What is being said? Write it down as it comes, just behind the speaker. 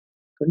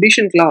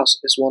Condition class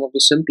is one of the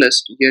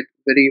simplest yet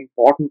very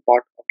important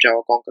part of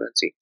Java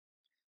concurrency.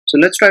 So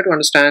let's try to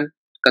understand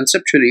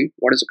conceptually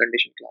what is a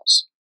condition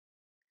class.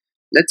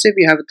 Let's say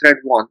we have a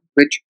thread 1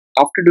 which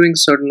after doing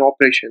certain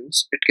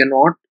operations it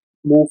cannot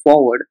move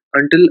forward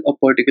until a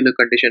particular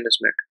condition is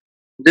met.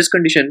 This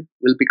condition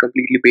will be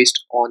completely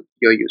based on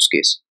your use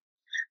case.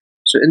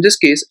 So in this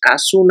case,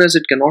 as soon as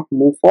it cannot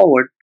move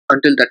forward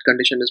until that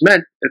condition is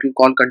met, it will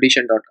call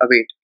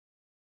condition.await.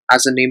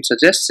 As the name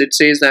suggests, it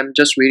says I'm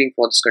just waiting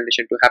for this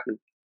condition to happen.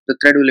 The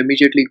thread will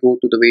immediately go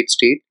to the wait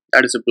state,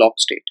 that is a block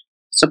state.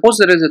 Suppose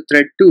there is a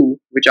thread 2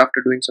 which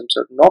after doing some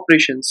certain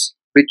operations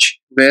which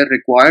were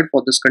required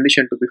for this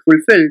condition to be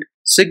fulfilled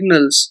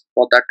signals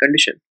for that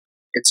condition.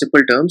 In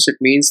simple terms, it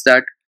means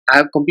that I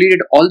have completed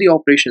all the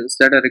operations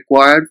that are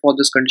required for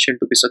this condition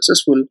to be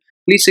successful.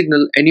 Please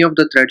signal any of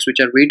the threads which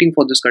are waiting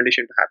for this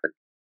condition to happen.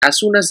 As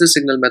soon as this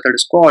signal method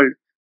is called,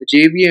 the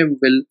JVM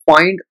will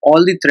find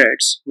all the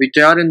threads which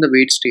are in the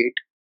wait state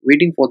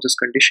waiting for this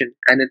condition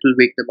and it will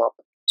wake them up.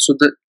 So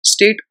the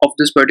state of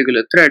this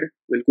particular thread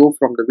will go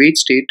from the wait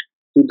state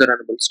to the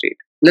runnable state.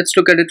 Let's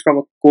look at it from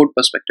a code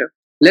perspective.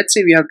 Let's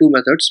say we have two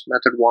methods,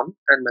 method 1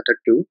 and method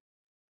 2.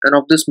 And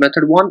of this,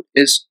 method 1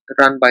 is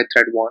run by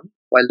thread 1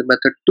 while the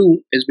method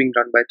 2 is being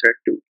run by thread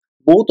 2.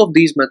 Both of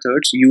these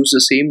methods use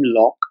the same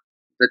lock.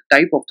 The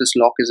type of this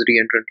lock is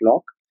reentrant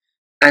lock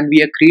and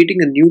we are creating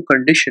a new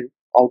condition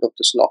out of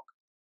this lock.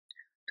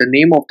 The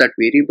name of that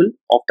variable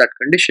of that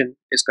condition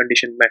is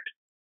condition met.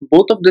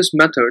 Both of these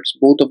methods,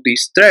 both of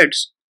these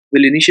threads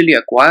will initially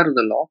acquire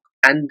the lock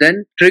and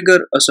then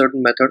trigger a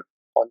certain method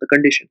on the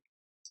condition.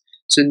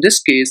 So in this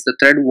case, the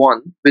thread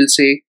 1 will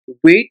say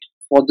wait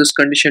for this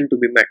condition to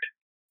be met.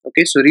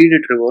 Okay, so read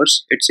it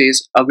reverse. It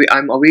says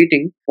I'm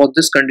awaiting for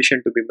this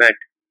condition to be met.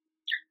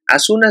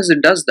 As soon as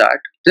it does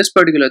that, this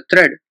particular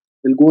thread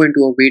will go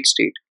into a wait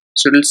state.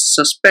 So it will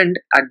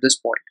suspend at this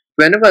point.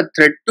 Whenever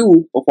thread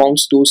 2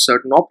 performs those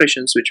certain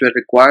operations which were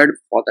required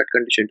for that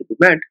condition to be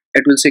met,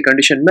 it will say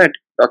condition met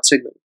dot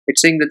signal.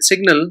 It's saying that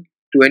signal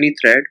to any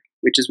thread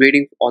which is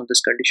waiting on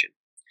this condition.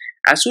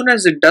 As soon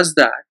as it does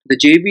that, the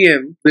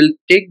JVM will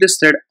take this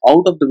thread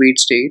out of the wait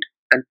state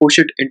and push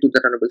it into the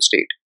runnable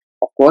state.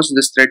 Of course,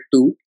 this thread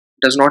 2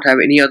 does not have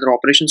any other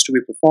operations to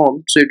be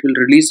performed, so it will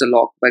release the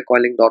lock by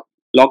calling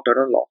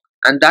lock.unlock.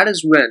 And that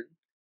is when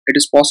it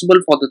is possible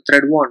for the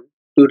thread 1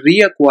 to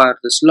reacquire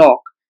this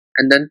lock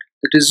and then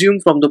resume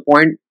from the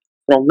point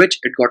from which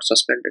it got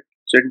suspended.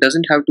 So it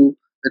doesn't have to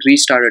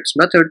restart its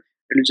method,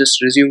 it will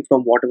just resume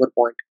from whatever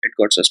point it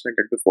got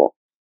suspended before.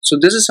 So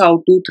this is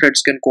how two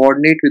threads can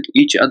coordinate with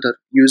each other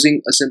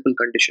using a simple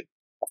condition.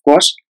 Of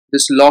course,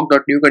 this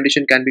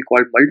lock.newCondition can be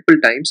called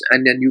multiple times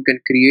and then you can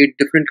create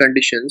different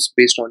conditions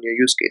based on your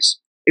use case.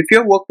 If you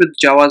have worked with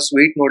Java's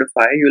wait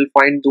notify, you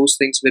will find those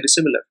things very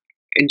similar.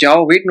 In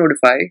Java wait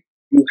notify,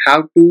 you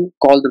have to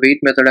call the wait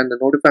method and the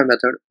notify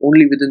method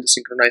only within the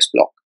synchronized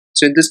block.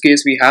 So in this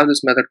case, we have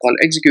this method called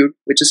execute,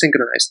 which is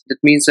synchronized.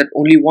 That means that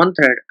only one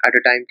thread at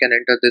a time can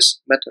enter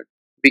this method.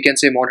 We can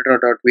say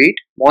monitor.wait.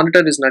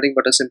 Monitor is nothing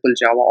but a simple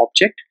Java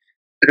object.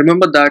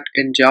 Remember that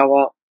in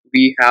Java,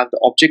 we have the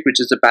object which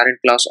is the parent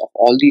class of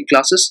all the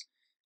classes.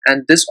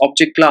 And this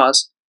object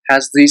class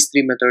has these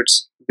three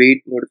methods,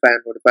 wait, notify,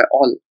 and notify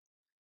all.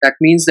 That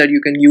means that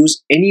you can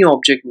use any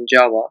object in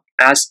Java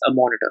as a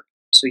monitor.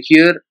 So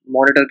here,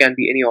 monitor can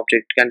be any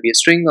object. It can be a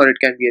string or it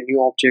can be a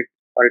new object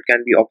or it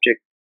can be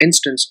object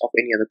instance of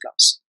any other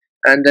class.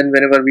 And then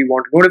whenever we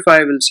want to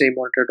notify, we'll say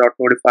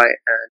monitor.notify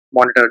and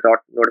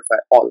monitor.notify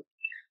all.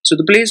 So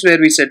the place where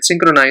we said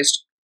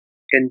synchronized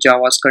in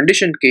Java's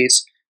condition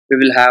case, we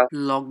will have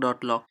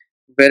lock.lock.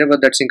 Wherever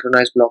that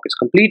synchronized block is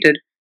completed,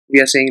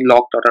 we are saying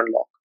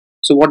lock.unlock.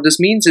 So what this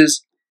means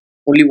is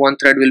only one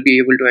thread will be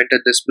able to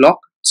enter this block.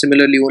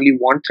 Similarly, only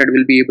one thread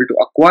will be able to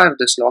acquire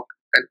this lock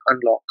and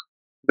unlock.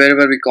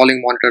 Wherever we're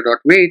calling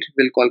monitor.wait,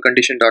 we'll call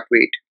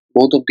condition.wait.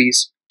 Both of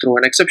these throw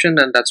an exception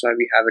and that's why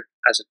we have it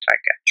as a try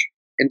catch.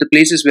 In the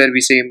places where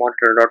we say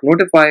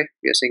monitor.notify,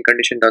 we are saying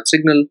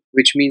condition.signal,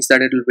 which means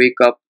that it will wake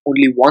up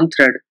only one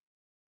thread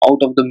out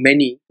of the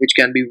many which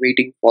can be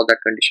waiting for that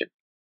condition.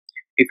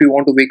 If we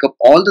want to wake up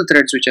all the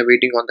threads which are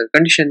waiting on the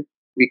condition,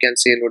 we can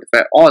say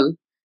notify all,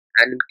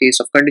 and in case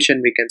of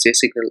condition, we can say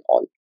signal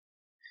all.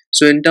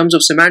 So in terms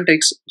of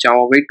semantics,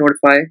 Java wait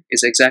notify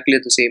is exactly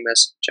the same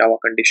as Java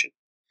condition.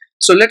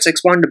 So let's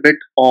expand a bit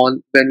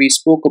on when we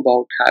spoke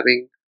about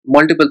having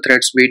multiple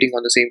threads waiting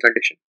on the same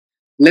condition.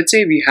 Let's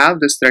say we have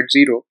this thread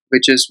 0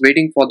 which is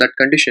waiting for that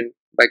condition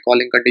by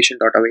calling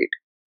condition.await.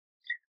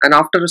 And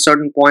after a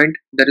certain point,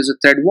 there is a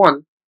thread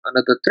 1,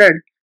 another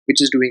thread,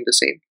 which is doing the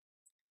same.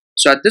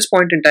 So at this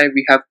point in time,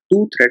 we have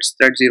two threads,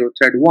 thread 0,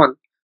 thread 1,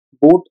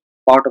 both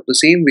part of the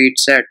same wait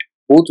set,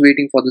 both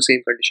waiting for the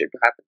same condition to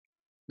happen.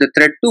 The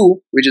thread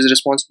 2, which is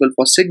responsible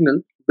for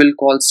signal, will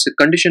call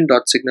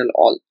condition.signal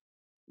all.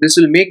 This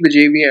will make the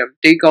JVM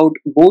take out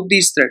both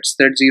these threads,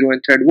 thread 0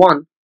 and thread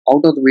 1,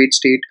 out of the wait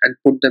state and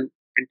put them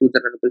into the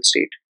runnable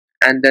state.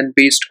 And then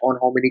based on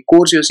how many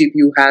cores your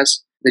CPU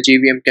has, the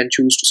JVM can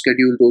choose to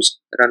schedule those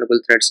runnable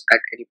threads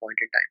at any point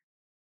in time.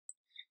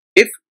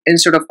 If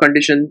instead of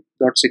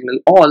condition.signal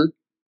all,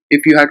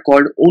 if you had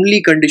called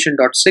only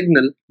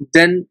condition.signal,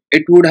 then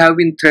it would have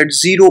been thread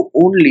 0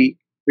 only,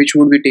 which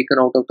would be taken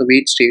out of the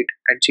wait state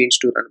and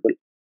changed to runnable.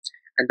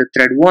 And the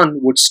thread 1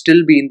 would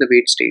still be in the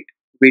wait state,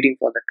 waiting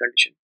for that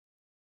condition.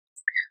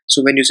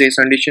 So when you say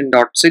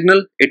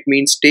condition.signal, it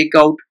means take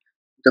out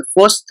the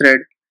first thread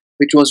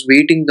which was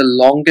waiting the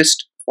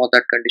longest for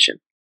that condition.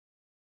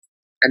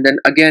 And then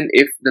again,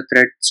 if the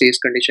thread says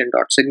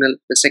condition.signal,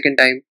 the second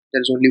time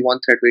there is only one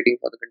thread waiting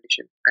for the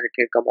condition and it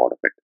can come out of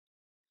it.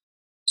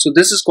 So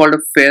this is called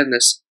a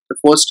fairness, the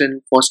first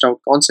in, first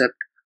out concept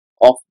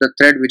of the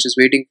thread which is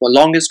waiting for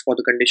longest for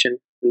the condition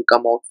will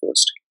come out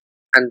first.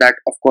 And that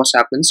of course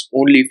happens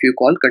only if you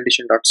call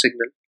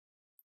condition.signal.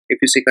 If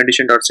you say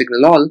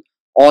condition.signal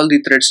all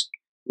the threads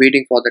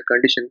waiting for that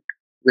condition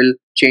will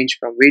change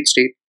from wait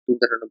state to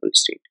the runnable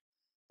state.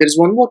 There is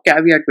one more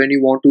caveat when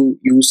you want to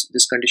use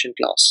this condition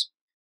class.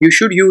 You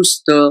should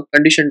use the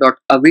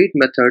condition.await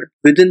method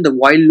within the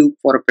while loop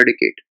for a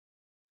predicate.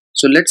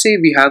 So let's say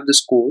we have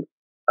this code,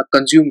 a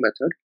consume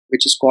method,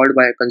 which is called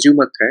by a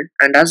consumer thread,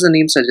 and as the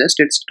name suggests,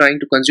 it's trying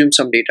to consume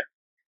some data.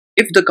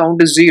 If the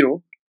count is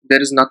 0, there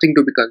is nothing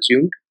to be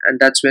consumed, and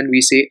that's when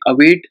we say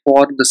await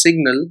for the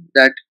signal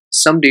that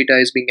some data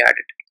is being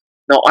added.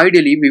 Now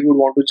ideally we would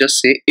want to just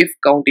say if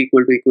count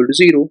equal to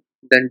 0,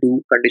 then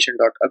do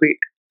condition.await.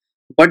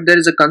 But there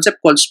is a concept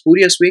called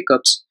spurious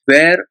wakeups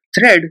where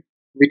thread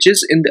which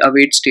is in the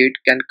await state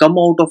can come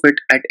out of it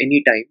at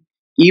any time,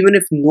 even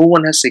if no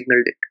one has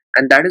signaled it.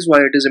 And that is why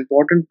it is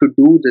important to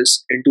do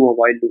this into a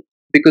while loop.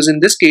 Because in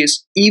this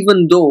case,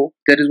 even though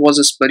there was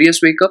a spurious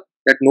wake up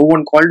that no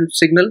one called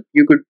signal,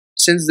 you could,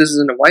 since this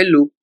is in a while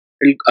loop,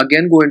 it'll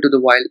again go into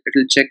the while,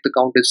 it'll check the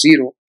count is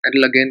 0, and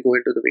it'll again go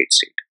into the wait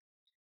state.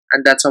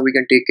 And that's how we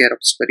can take care of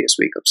spurious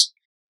wake ups.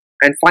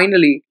 And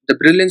finally, the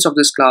brilliance of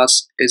this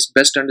class is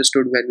best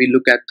understood when we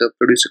look at the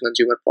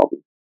producer-consumer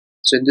problem.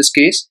 So in this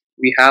case,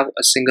 we have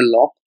a single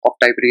lock of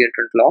type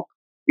reentrant lock.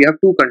 We have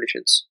two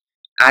conditions,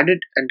 added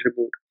and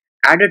removed.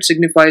 Added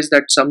signifies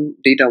that some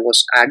data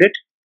was added,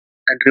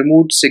 and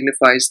removed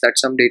signifies that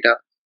some data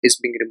is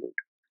being removed.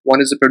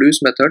 One is the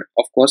produce method.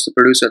 Of course, the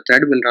producer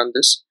thread will run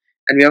this.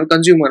 And we have a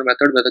consumer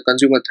method where the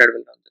consumer thread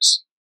will run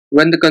this.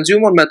 When the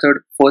consumer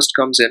method first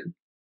comes in,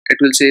 it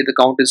will say the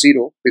count is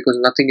 0 because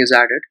nothing is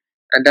added.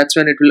 And that's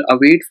when it will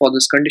await for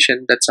this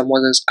condition that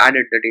someone has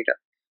added the data.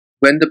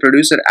 When the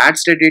producer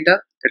adds the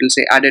data, it will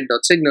say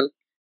added.signal,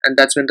 and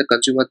that's when the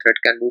consumer thread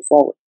can move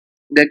forward.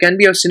 There can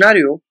be a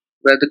scenario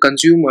where the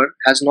consumer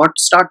has not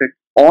started,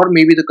 or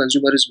maybe the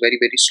consumer is very,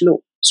 very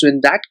slow. So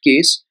in that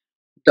case,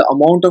 the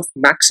amount of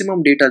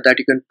maximum data that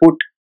you can put,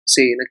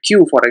 say in a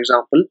queue for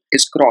example,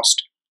 is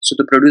crossed. So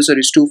the producer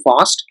is too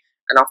fast,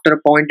 and after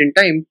a point in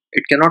time,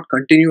 it cannot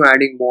continue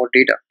adding more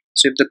data.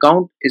 So if the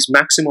count is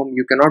maximum,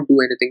 you cannot do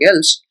anything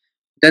else,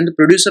 then the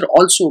producer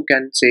also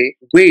can say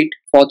wait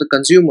for the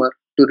consumer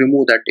to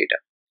remove that data.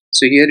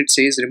 So here it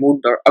says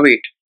remove or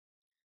await.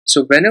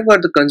 So whenever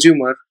the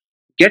consumer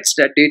gets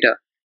that data,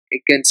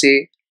 it can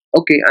say,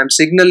 okay, I'm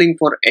signaling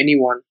for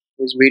anyone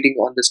who is waiting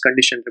on this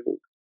condition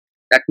removed.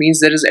 That means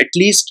there is at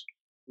least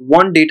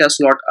one data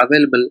slot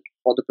available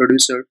for the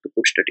producer to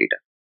push the data.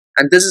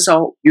 And this is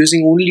how,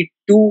 using only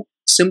two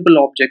simple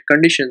object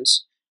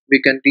conditions,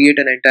 we can create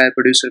an entire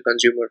producer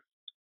consumer.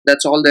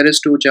 That's all there is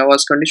to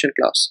Java's condition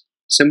class.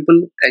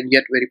 Simple and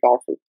yet very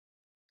powerful.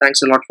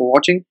 Thanks a lot for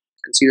watching,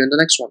 and see you in the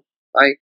next one. Bye.